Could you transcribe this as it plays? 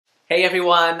Hey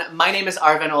everyone, my name is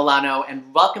Arvin Olano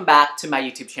and welcome back to my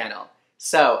YouTube channel.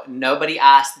 So, nobody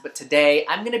asked, but today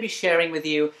I'm going to be sharing with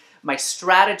you my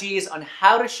strategies on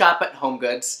how to shop at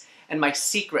HomeGoods and my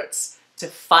secrets to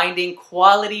finding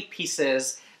quality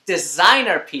pieces,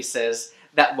 designer pieces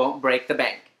that won't break the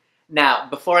bank. Now,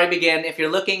 before I begin, if you're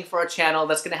looking for a channel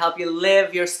that's going to help you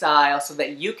live your style so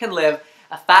that you can live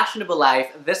a fashionable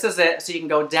life, this is it, so you can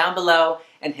go down below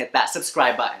and hit that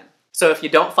subscribe button. So if you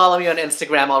don't follow me on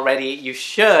Instagram already, you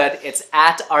should. It's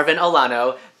at Arvin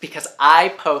Olano because I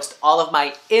post all of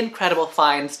my incredible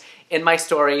finds in my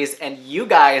stories and you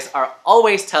guys are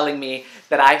always telling me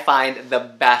that I find the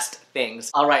best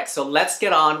things. Alright, so let's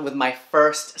get on with my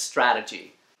first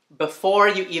strategy. Before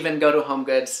you even go to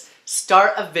HomeGoods,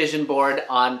 start a vision board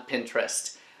on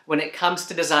Pinterest. When it comes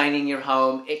to designing your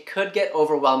home, it could get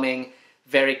overwhelming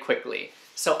very quickly.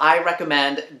 So I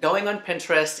recommend going on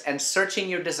Pinterest and searching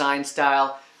your design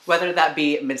style, whether that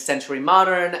be mid-century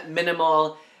modern,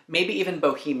 minimal, maybe even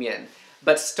bohemian.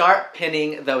 But start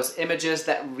pinning those images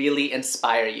that really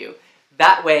inspire you.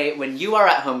 That way, when you are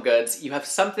at HomeGoods, you have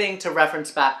something to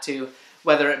reference back to,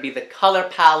 whether it be the color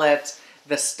palette,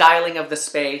 the styling of the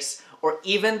space, or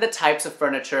even the types of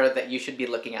furniture that you should be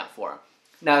looking out for.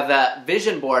 Now, the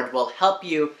vision board will help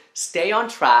you stay on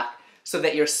track so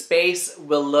that your space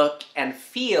will look and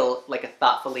feel like a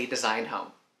thoughtfully designed home.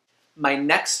 My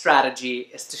next strategy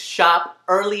is to shop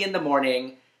early in the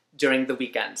morning during the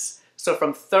weekends. So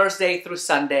from Thursday through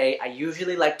Sunday, I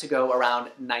usually like to go around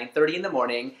 9:30 in the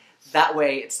morning. That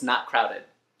way it's not crowded.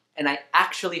 And I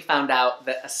actually found out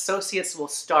that associates will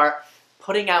start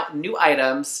putting out new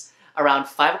items around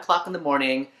 5 o'clock in the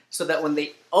morning so that when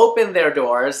they open their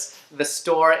doors, the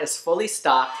store is fully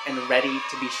stocked and ready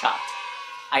to be shopped.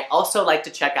 I also like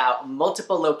to check out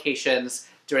multiple locations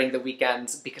during the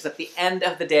weekends because at the end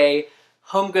of the day,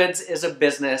 HomeGoods is a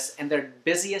business and their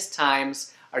busiest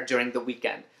times are during the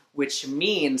weekend, which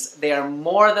means they are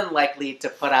more than likely to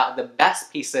put out the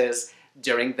best pieces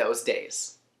during those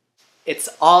days. It's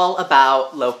all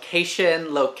about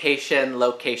location, location,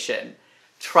 location.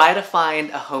 Try to find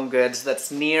a HomeGoods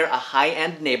that's near a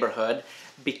high-end neighborhood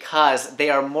because they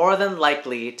are more than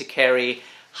likely to carry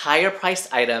higher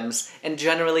priced items and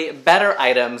generally better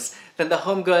items than the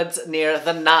HomeGoods near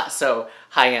the not so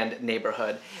high-end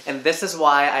neighborhood. And this is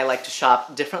why I like to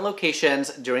shop different locations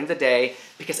during the day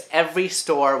because every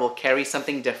store will carry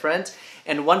something different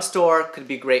and one store could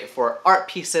be great for art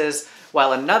pieces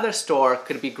while another store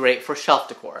could be great for shelf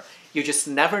decor. You just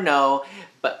never know,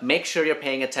 but make sure you're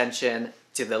paying attention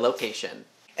to the location.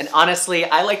 And honestly,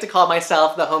 I like to call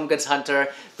myself the HomeGoods hunter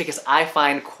because I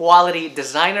find quality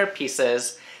designer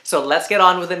pieces. So let's get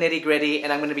on with the nitty-gritty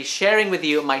and I'm going to be sharing with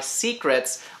you my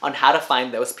secrets on how to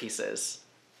find those pieces.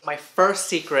 My first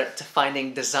secret to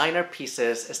finding designer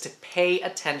pieces is to pay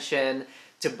attention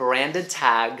to branded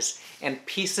tags and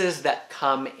pieces that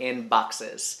come in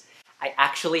boxes. I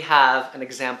actually have an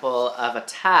example of a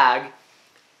tag.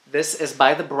 This is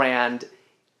by the brand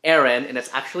Erin and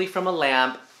it's actually from a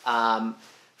lamp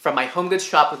from my HomeGoods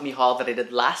Shop With Me haul that I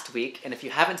did last week. And if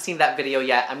you haven't seen that video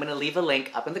yet, I'm going to leave a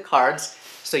link up in the cards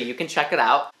so you can check it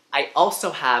out. I also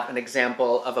have an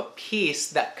example of a piece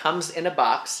that comes in a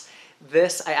box.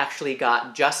 This I actually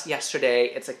got just yesterday.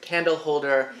 It's a candle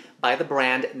holder by the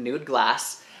brand Nude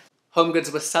Glass.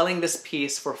 HomeGoods was selling this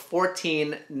piece for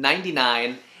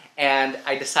 $14.99 and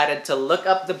I decided to look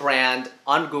up the brand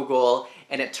on Google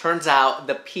and it turns out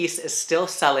the piece is still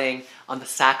selling on the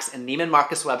Saks and Neiman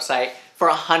Marcus website for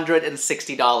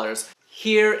 $160.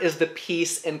 Here is the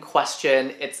piece in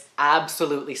question. It's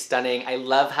absolutely stunning. I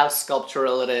love how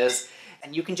sculptural it is,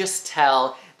 and you can just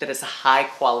tell that it's a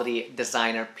high-quality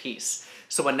designer piece.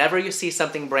 So whenever you see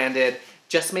something branded,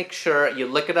 just make sure you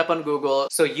look it up on Google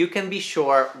so you can be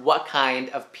sure what kind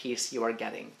of piece you are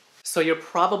getting. So you're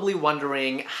probably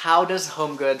wondering, how does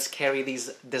HomeGoods carry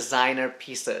these designer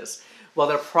pieces? Well,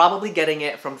 they're probably getting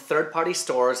it from third-party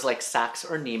stores like Saks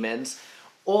or Neiman's,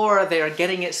 or they are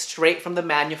getting it straight from the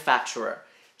manufacturer.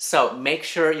 So make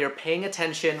sure you're paying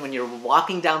attention when you're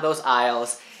walking down those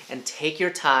aisles and take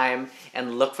your time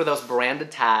and look for those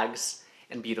branded tags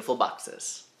and beautiful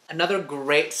boxes. Another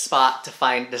great spot to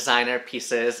find designer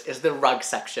pieces is the rug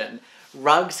section.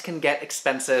 Rugs can get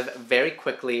expensive very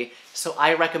quickly, so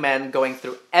I recommend going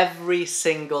through every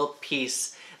single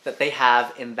piece that they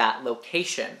have in that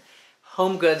location.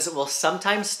 HomeGoods will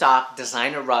sometimes stock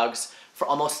designer rugs for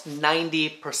almost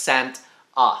 90%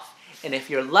 off. And if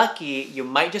you're lucky, you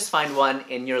might just find one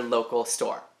in your local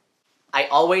store. I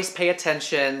always pay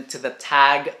attention to the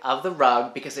tag of the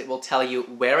rug because it will tell you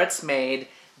where it's made,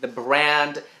 the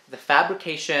brand, the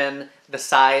fabrication, the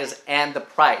size, and the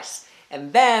price.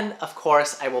 And then, of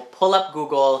course, I will pull up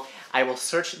Google, I will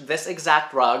search this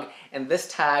exact rug, and this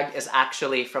tag is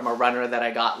actually from a runner that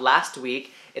I got last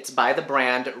week. It's by the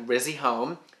brand Rizzy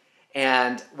Home.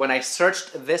 And when I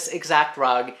searched this exact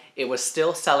rug, it was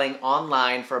still selling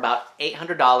online for about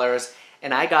 $800,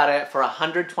 and I got it for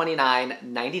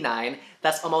 $129.99.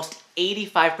 That's almost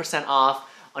 85% off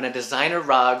on a designer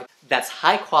rug that's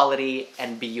high quality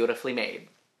and beautifully made.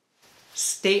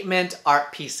 Statement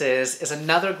art pieces is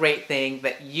another great thing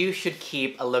that you should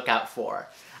keep a lookout for.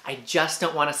 I just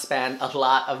don't want to spend a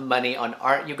lot of money on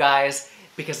art, you guys,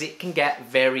 because it can get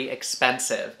very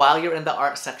expensive. While you're in the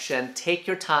art section, take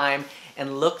your time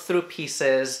and look through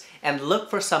pieces and look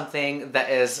for something that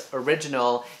is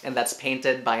original and that's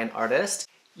painted by an artist.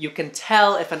 You can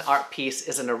tell if an art piece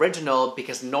is an original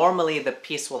because normally the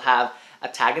piece will have a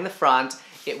tag in the front,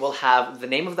 it will have the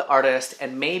name of the artist,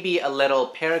 and maybe a little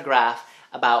paragraph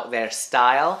about their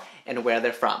style and where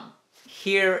they're from.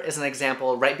 Here is an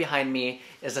example. Right behind me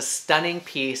is a stunning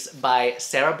piece by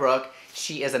Sarah Brooke.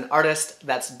 She is an artist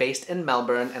that's based in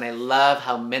Melbourne, and I love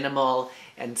how minimal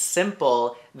and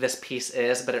simple this piece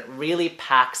is, but it really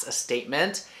packs a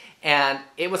statement. And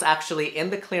it was actually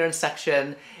in the clearance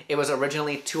section. It was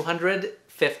originally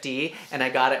 $250, and I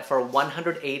got it for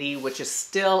 $180, which is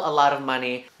still a lot of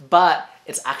money, but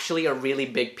it's actually a really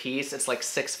big piece. It's like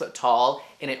 6 foot tall,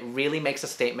 and it really makes a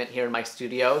statement here in my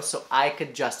studio, so I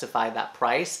could justify that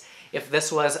price. If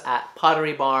this was at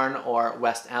Pottery Barn or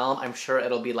West Elm, I'm sure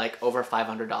it'll be like over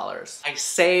 $500. I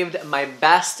saved my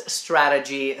best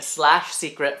strategy slash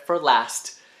secret for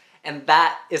last, and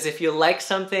that is if you like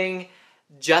something,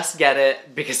 just get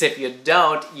it, because if you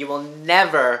don't, you will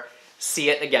never see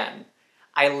it again.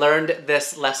 I learned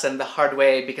this lesson the hard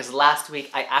way because last week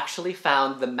I actually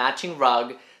found the matching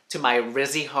rug to my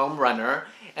Rizzy Home runner,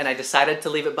 and I decided to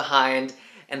leave it behind,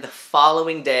 and the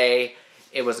following day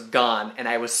it was gone, and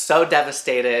I was so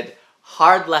devastated.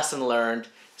 Hard lesson learned.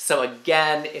 So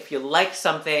again, if you like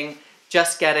something,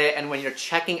 just get it, and when you're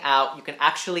checking out, you can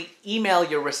actually email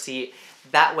your receipt.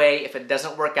 That way, if it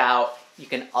doesn't work out, you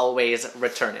can always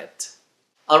return it.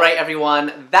 Alright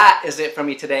everyone, that is it for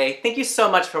me today. Thank you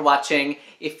so much for watching.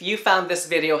 If you found this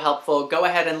video helpful, go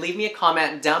ahead and leave me a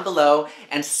comment down below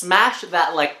and smash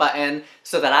that like button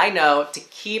so that I know to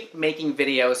keep making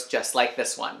videos just like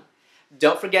this one.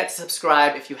 Don't forget to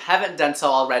subscribe if you haven't done so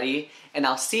already, and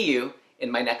I'll see you in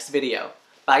my next video.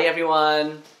 Bye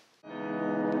everyone!